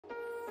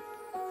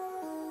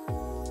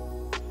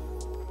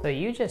So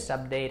you just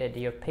updated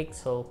your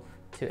Pixel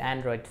to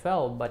Android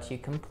 12, but you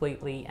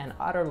completely and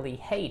utterly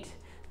hate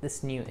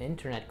this new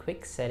internet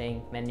quick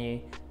setting menu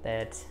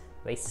that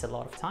wastes a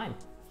lot of time.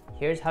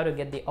 Here's how to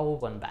get the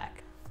old one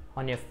back.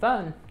 On your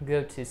phone,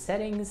 go to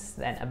Settings,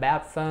 then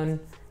About Phone,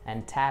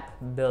 and tap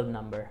Build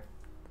Number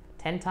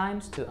 10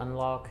 times to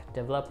unlock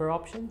Developer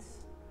Options.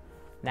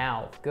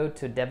 Now go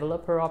to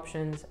Developer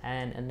Options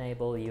and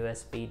enable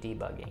USB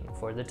debugging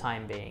for the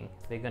time being.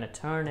 We're going to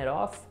turn it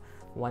off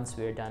once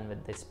we're done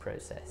with this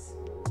process.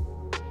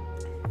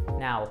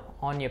 Now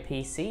on your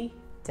PC,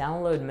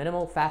 download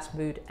Minimal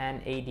Fastboot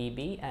and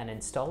ADB and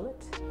install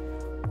it.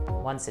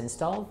 Once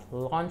installed,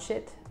 launch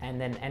it and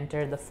then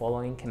enter the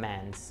following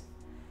commands.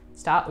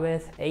 Start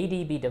with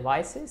ADB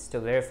devices to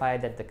verify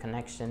that the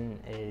connection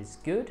is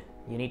good.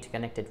 You need to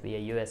connect it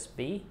via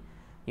USB.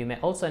 You may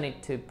also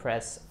need to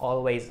press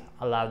always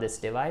allow this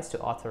device to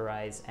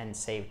authorize and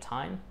save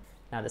time.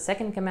 Now the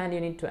second command you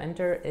need to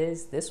enter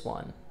is this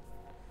one.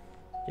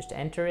 Just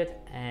enter it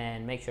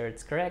and make sure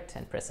it's correct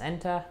and press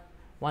enter.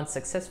 Once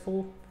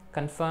successful,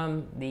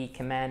 confirm the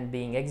command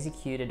being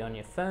executed on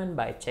your phone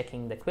by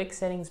checking the quick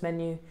settings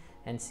menu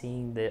and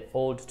seeing the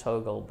old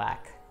toggle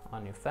back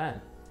on your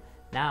phone.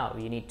 Now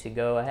you need to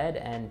go ahead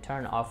and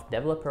turn off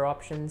developer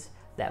options.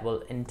 That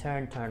will in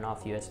turn turn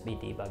off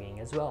USB debugging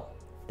as well.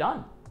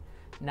 Done.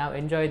 Now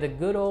enjoy the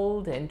good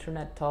old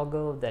internet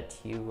toggle that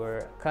you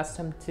were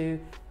accustomed to,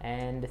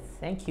 and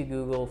thank you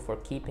Google for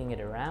keeping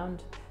it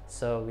around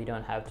so we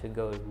don't have to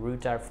go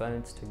root our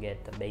phones to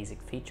get the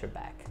basic feature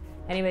back.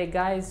 Anyway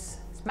guys,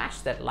 smash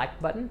that like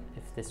button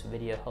if this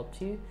video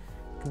helped you.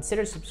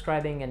 Consider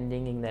subscribing and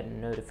dinging that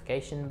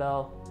notification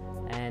bell,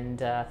 and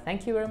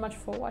thank you very much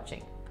for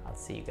watching. I'll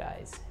see you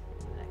guys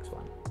in the next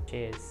one.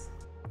 Cheers.